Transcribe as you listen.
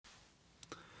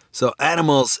So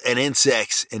animals and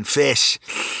insects and fish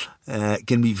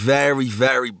can be very,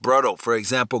 very brutal. For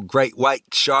example, great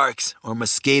white sharks or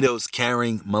mosquitoes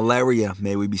carrying malaria,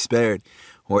 may we be spared,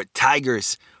 or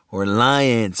tigers or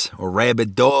lions or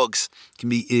rabid dogs can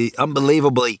be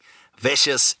unbelievably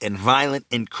vicious and violent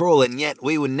and cruel, and yet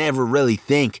we would never really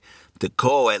think to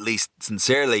call, at least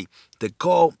sincerely, to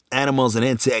call animals and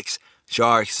insects,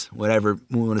 sharks, whatever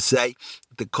we want to say,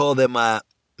 to call them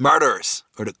murderers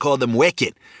or to call them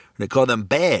wicked or to call them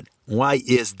bad. Why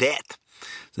is that?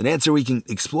 So the answer we can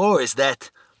explore is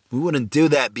that we wouldn't do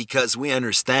that because we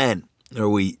understand, or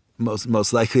we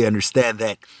most likely understand,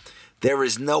 that there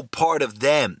is no part of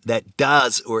them that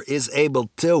does or is able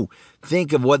to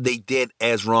think of what they did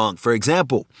as wrong. For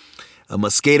example, a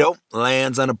mosquito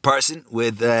lands on a person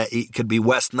with, it could be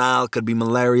West Nile, could be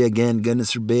malaria, again,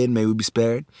 goodness forbid, may we be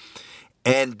spared,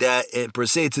 and it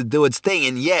proceeds to do its thing,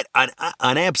 and yet on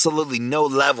absolutely no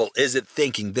level is it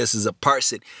thinking this is a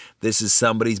person, this is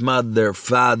somebody's mother,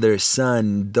 father,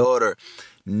 son, daughter,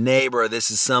 neighbor, this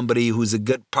is somebody who's a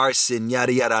good person,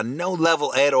 yada yada. On no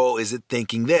level at all is it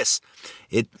thinking this.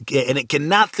 And it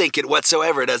cannot think it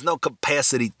whatsoever. It has no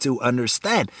capacity to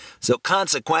understand. So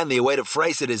consequently, a way to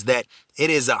phrase it is that it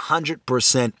is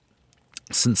 100%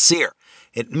 sincere.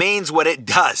 It means what it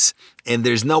does, and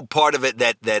there's no part of it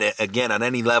that again, on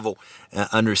any level,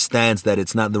 understands that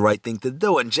it's not the right thing to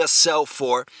do. And just so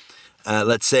for,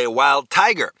 let's say, a wild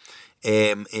tiger,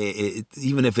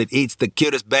 even if it eats the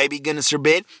cutest baby, goodness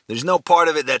forbid, there's no part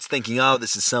of it that's thinking, oh,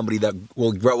 this is somebody that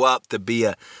will grow up to be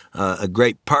a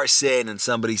great person and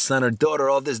somebody's son or daughter,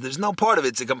 all this. There's no part of it.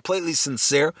 It's a completely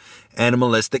sincere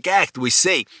animalistic act. We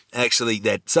see, actually,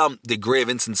 that some degree of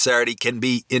insincerity can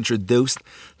be introduced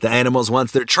to animals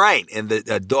once they're trained, and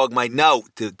a dog might know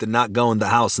to not go in the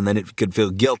house, and then it could feel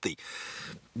guilty.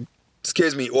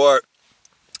 Or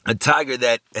a tiger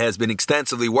that has been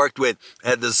extensively worked with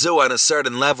at the zoo on a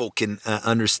certain level can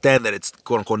understand that it's,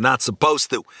 quote unquote, not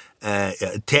supposed to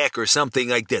attack or something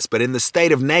like this. But in the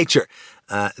state of nature,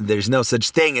 there's no such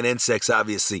thing. In insects,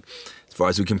 obviously, as far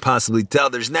as we can possibly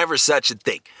tell, there's never such a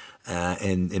thing.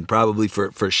 And probably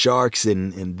for sharks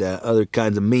and other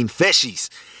kinds of mean fishies.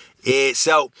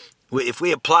 So if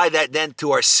we apply that then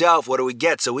to ourselves, what do we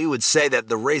get? So we would say that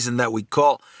the reason that we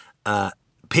call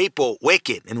people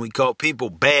wicked and we call people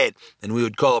bad and we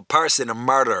would call a person a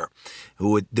murderer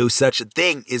who would do such a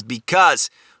thing is because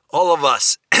all of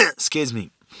us,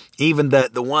 even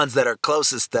the ones that are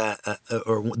closest to,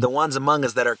 or the ones among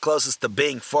us that are closest to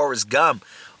being Forrest Gump,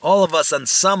 all of us on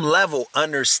some level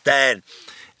understand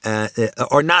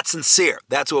or not sincere.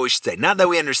 That's what we should say. Not that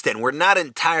we understand. We're not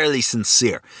entirely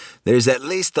sincere. There's at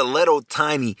least a little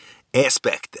tiny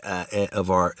aspect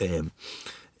of our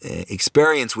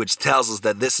experience which tells us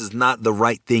that this is not the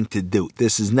right thing to do.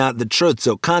 This is not the truth.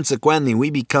 So consequently, we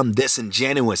become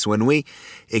disingenuous when we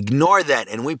ignore that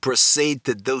and we proceed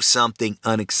to do something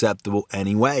unacceptable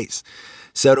anyways.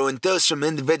 So to induce from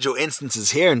individual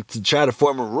instances here and to try to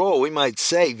form a rule, we might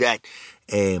say that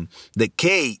the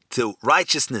key to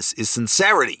righteousness is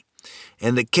sincerity,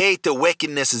 and the key to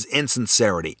wickedness is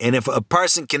insincerity. And if a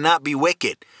person cannot be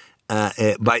wicked,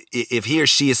 if he or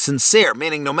she is sincere,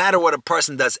 meaning no matter what a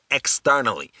person does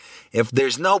externally, if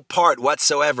there's no part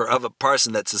whatsoever of a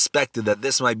person that's suspected that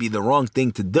this might be the wrong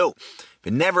thing to do, if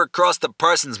it never crossed the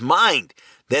person's mind,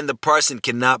 then the person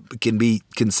can be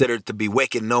considered to be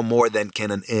wicked no more than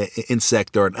can an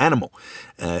insect or an animal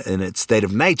in its state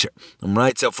of nature.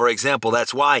 Right? So, for example,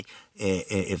 that's why,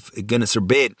 if goodness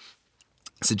forbid,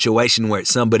 a situation where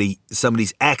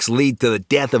somebody's acts lead to the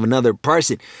death of another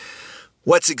person,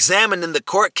 what's examined in the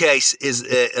court case is,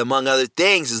 among other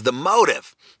things, is the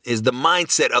motive, is the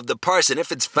mindset of the person.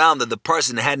 If it's found that the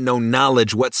person had no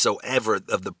knowledge whatsoever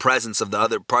of the presence of the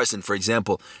other person, for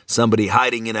example, somebody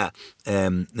hiding in a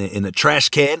trash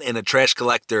can and a trash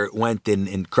collector went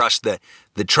and crushed the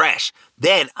trash,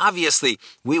 then obviously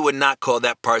we would not call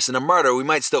that person a murderer. We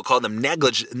might still call them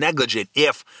negligent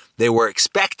if they were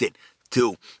expected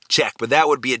to check, but that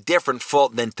would be a different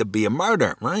fault than to be a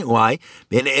murder, right? Why?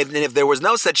 And if there was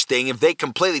no such thing, if they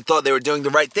completely thought they were doing the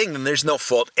right thing, then there's no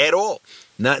fault at all.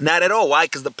 Not at all. Why?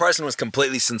 Because the person was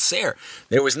completely sincere.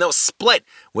 There was no split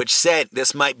which said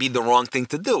this might be the wrong thing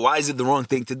to do. Why is it the wrong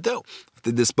thing to do?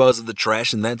 To dispose of the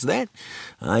trash, and that's that.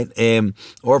 Right?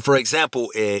 Or, for example,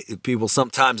 people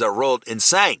sometimes are ruled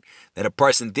insane, that a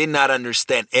person did not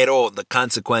understand at all the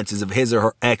consequences of his or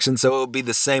her actions, so it would be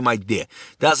the same idea.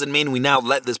 Doesn't mean we now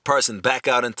let this person back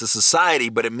out into society,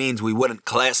 but it means we wouldn't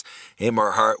class him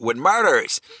or her with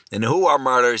murderers. And who are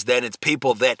murderers then? It's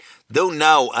people that do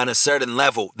know on a certain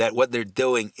level that what they're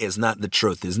doing is not the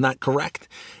truth, is not correct,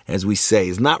 as we say,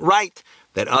 is not right,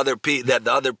 that that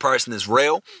the other person is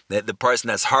real, that the person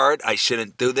has heard, I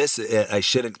shouldn't do this, I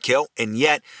shouldn't kill, and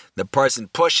yet the person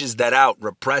pushes that out,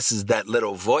 represses that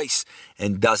little voice,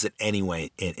 and does it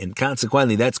anyway. And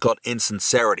consequently, that's called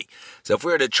insincerity. So if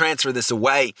we were to transfer this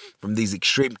away from these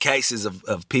extreme cases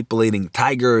of people eating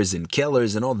tigers and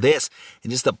killers and all this,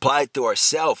 and just apply it to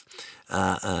ourselves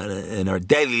in our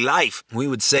daily life, we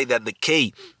would say that the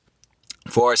key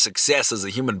for our success as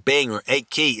a human being, or a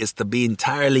key, is to be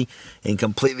entirely and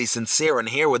completely sincere. And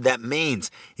here what that means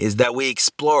is that we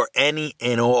explore any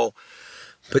and all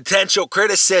potential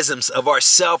criticisms of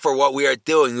ourselves or what we are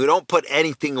doing. We don't put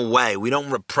anything away. We don't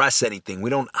repress anything.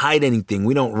 We don't hide anything.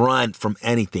 We don't run from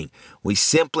anything. We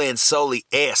simply and solely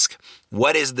ask,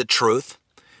 what is the truth?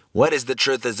 What is the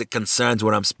truth as it concerns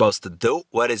what I'm supposed to do?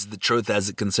 What is the truth as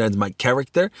it concerns my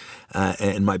character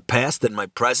and my past and my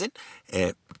present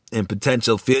and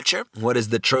potential future? What is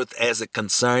the truth as it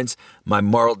concerns my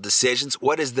moral decisions?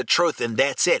 What is the truth? And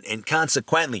that's it. And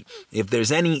consequently, if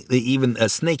there's even a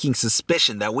sneaking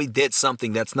suspicion that we did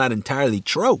something that's not entirely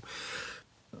true,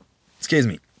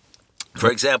 for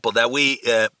example, that we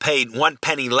paid 1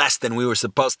 penny less than we were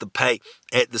supposed to pay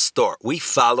at the store, we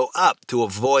follow up to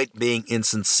avoid being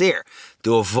insincere,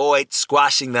 to avoid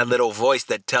squashing that little voice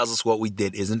that tells us what we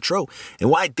did isn't true. And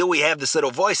why do we have this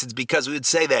little voice? It's because we would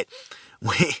say that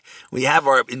we have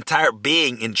our entire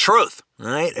being in truth,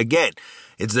 right? Again,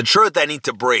 it's the truth I need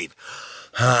to breathe.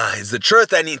 It's the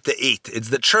truth I need to eat. It's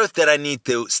the truth that I need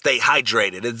to stay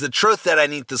hydrated. It's the truth that I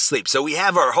need to sleep. So we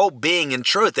have our whole being in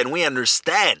truth, and we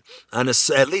understand,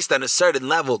 at least on a certain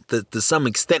level, to some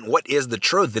extent, what is the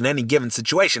truth in any given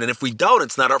situation. And if we don't,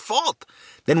 it's not our fault.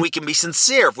 Then we can be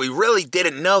sincere. If we really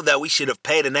didn't know that we should have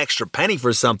paid an extra penny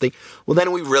for something, well,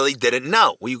 then we really didn't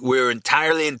know. We were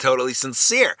entirely and totally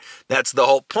sincere. That's the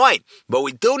whole point. But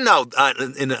we do know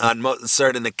on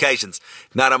certain occasions,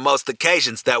 not on most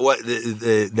occasions, that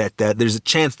there's a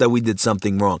chance that we did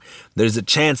something wrong. There's a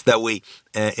chance that we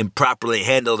improperly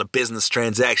handled a business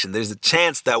transaction. There's a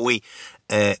chance that we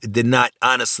did not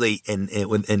honestly and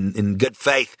in good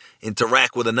faith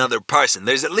interact with another person.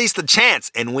 There's at least a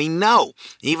chance, and we know,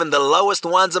 even the lowest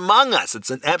ones among us,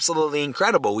 it's absolutely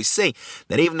incredible. We see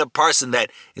that even a person that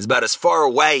is about as far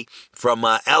away from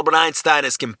Albert Einstein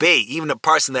as can be, even a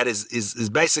person that is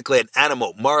basically an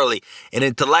animal morally and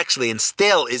intellectually, and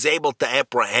still is able to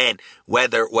apprehend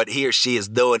whether what he or she is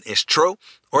doing is true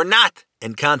or not,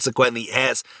 and consequently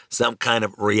has some kind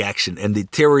of reaction and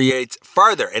deteriorates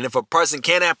further. And if a person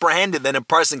can't apprehend it, then a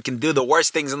person can do the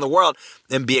worst things in the world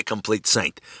and be a complete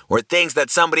saint, or things that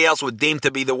somebody else would deem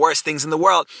to be the worst things in the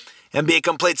world and be a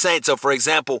complete saint. So, for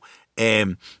example,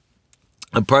 a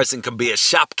person can be a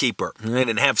shopkeeper, right,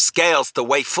 and have scales to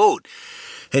weigh food.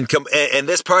 And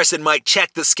this person might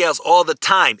check the scales all the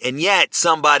time, and yet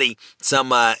some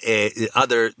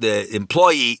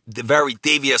employee very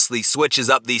deviously switches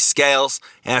up these scales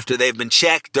after they've been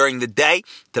checked during the day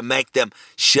to make them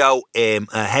show a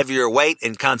heavier weight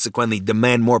and consequently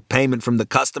demand more payment from the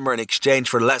customer in exchange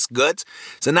for less goods.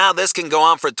 So now this can go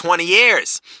on for 20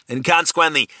 years, and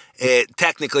consequently,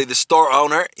 technically the store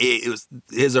owner, it was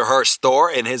his or her store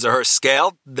and his or her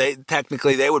scale, they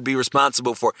would be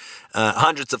responsible for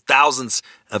hundreds of thousands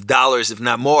of dollars, if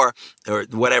not more, or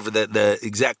whatever the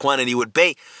exact quantity would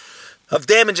be, of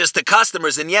damages to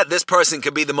customers, and yet this person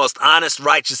could be the most honest,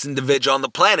 righteous individual on the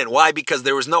planet. Why? Because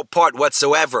there was no part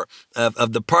whatsoever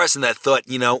of the person that thought,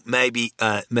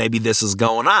 maybe this is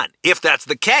going on. If that's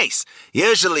the case.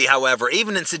 Usually, however,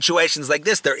 even in situations like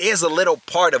this, there is a little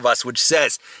part of us which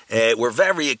says we're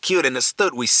very acute and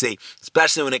astute, we see,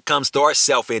 especially when it comes to our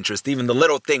self-interest. Even the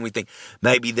little thing we think,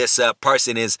 maybe this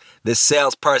salesperson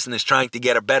is trying to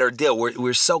get a better deal.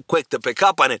 We're so quick to pick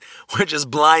up on it. We're just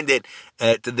blinded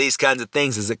to these kinds of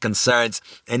things as it concerns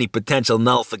any potential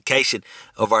nullification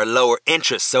of our lower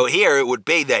interests. So here it would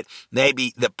be that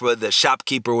maybe the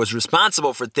shopkeeper was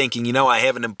responsible for thinking, I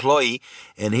have an employee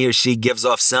and he or she gives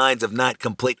off signs of not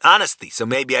complete honesty. So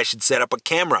maybe I should set up a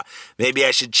camera. Maybe I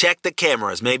should check the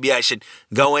cameras. Maybe I should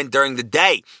go in during the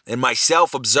day and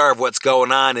myself observe what's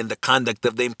going on in the conduct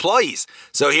of the employees.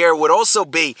 So here it would also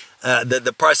be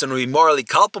the person would be morally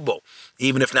culpable,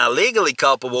 even if not legally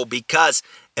culpable, because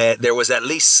there was at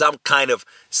least some kind of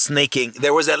sneaking.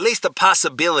 There was at least a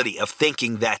possibility of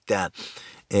thinking that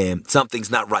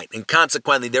something's not right. And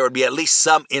consequently, there would be at least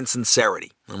some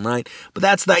insincerity. All right? But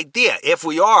that's the idea. If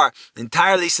we are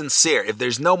entirely sincere, if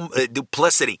there's no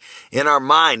duplicity in our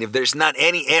mind, if there's not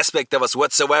any aspect of us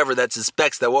whatsoever that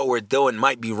suspects that what we're doing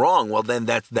might be wrong, well, then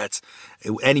that's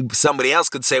somebody else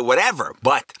could say whatever.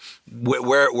 But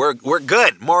we're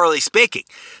good, morally speaking.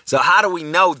 So how do we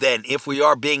know then if we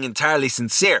are being entirely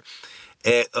sincere?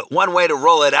 One way to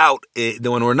roll it out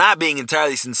when we're not being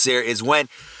entirely sincere is when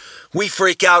we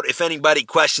freak out if anybody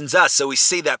questions us. So we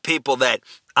see that people that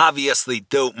obviously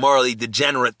do morally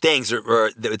degenerate things,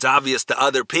 or it's obvious to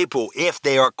other people, if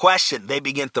they are questioned, they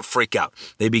begin to freak out.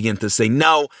 They begin to say,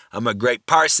 no, I'm a great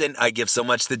person. I give so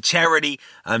much to charity.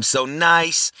 I'm so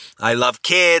nice. I love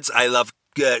kids. I love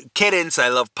kittens, I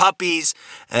love puppies,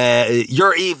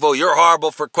 you're evil, you're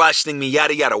horrible for questioning me,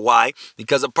 yada yada. Why?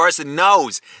 Because a person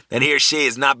knows that he or she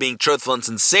is not being truthful and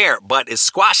sincere, but is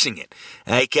squashing it,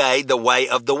 aka the way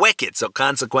of the wicked. So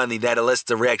consequently, that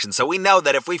elicits a reaction. So we know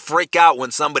that if we freak out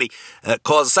when somebody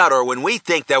calls us out, or when we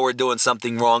think that we're doing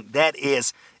something wrong, that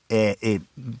is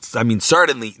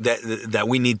certainly that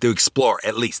we need to explore,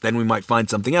 at least. Then we might find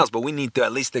something else, but we need to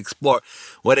at least explore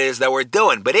what it is that we're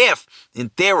doing. But if, in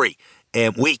theory,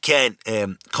 we can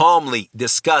calmly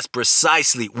discuss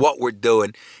precisely what we're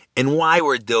doing and why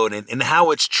we're doing it and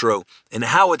how it's true and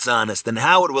how it's honest and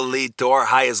how it will lead to our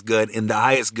highest good and the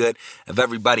highest good of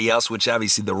everybody else, which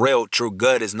obviously the real true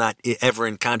good is not ever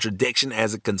in contradiction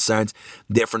as it concerns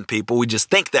different people. We just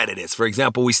think that it is. For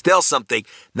example, we steal something.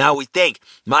 Now we think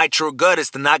my true good is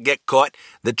to not get caught.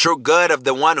 The true good of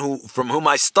the one from whom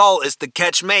I stole is to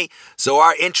catch me. So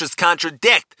our interests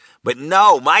contradict. But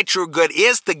no, my true good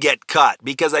is to get caught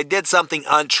because I did something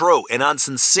untrue and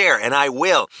unsincere, and I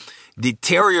will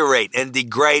deteriorate and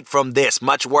degrade from this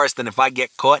much worse than if I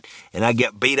get caught and I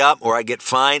get beat up or I get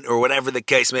fined or whatever the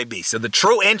case may be. So the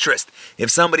true interest, if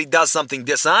somebody does something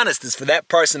dishonest, is for that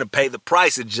person to pay the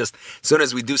price. It's just as soon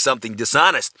as we do something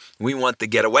dishonest, we want to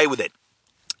get away with it.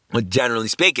 But generally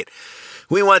speaking,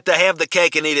 we want to have the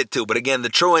cake and eat it too. But again, the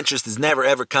true interest is never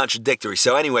ever contradictory.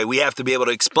 So anyway, we have to be able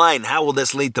to explain, how will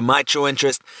this lead to my true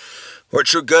interest? Or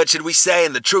true good, should we say,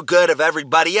 and the true good of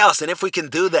everybody else. And if we can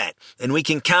do that, and we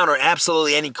can counter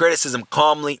absolutely any criticism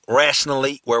calmly,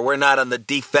 rationally, where we're not on the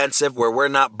defensive, where we're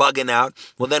not bugging out,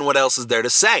 well, then what else is there to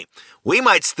say? We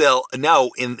might still know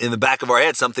in the back of our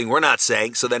head something we're not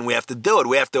saying, so then we have to do it.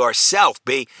 We have to ourselves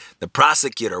be the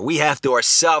prosecutor. We have to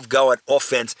ourselves go on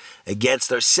offense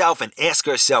against ourselves and ask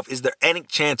ourselves, is there any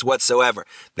chance whatsoever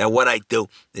that what I do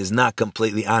is not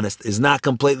completely honest, is not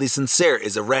completely sincere,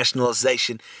 is a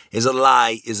rationalization, is a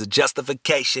lie, is a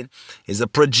justification, is a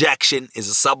projection, is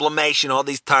a sublimation, all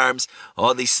these terms,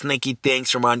 all these sneaky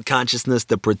things from our unconsciousness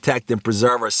to protect and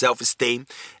preserve our self-esteem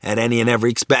at any and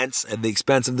every expense, at the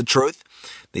expense of the truth,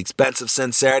 the expense of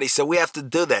sincerity. So we have to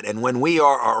do that. And when we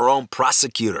are our own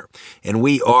prosecutor and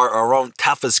we are our own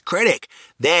toughest critic,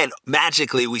 then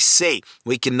magically we see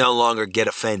we can no longer get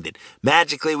offended.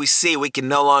 Magically we see we can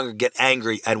no longer get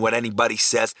angry at what anybody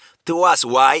says to us.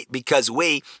 Why? Because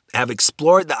we have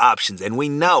explored the options and we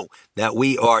know that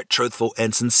we are truthful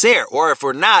and sincere. Or if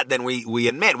we're not, then we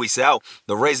admit, we say, oh,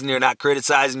 the reason you're not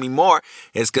criticizing me more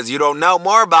is because you don't know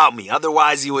more about me.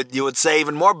 Otherwise, you would say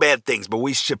even more bad things. But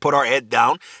we should put our head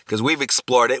down because we've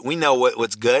explored it. We know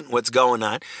what's good, what's going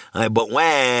on. But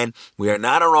when we are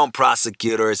not our own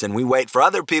prosecutors and we wait for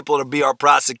other people to be our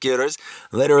prosecutors,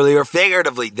 literally or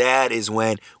figuratively, that is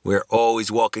when we're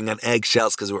always walking on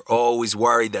eggshells because we're always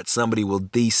worried that somebody will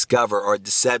discover our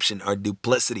deception, our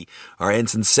duplicity, our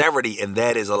insincerity, and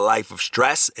that is a life of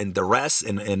stress and duress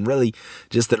and really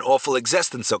just an awful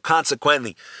existence. So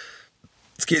consequently,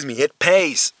 it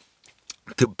pays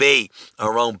to be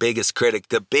our own biggest critic,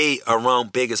 to be our own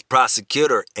biggest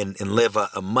prosecutor and live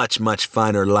a much, much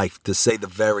finer life, to say the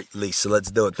very least. So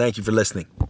let's do it. Thank you for listening.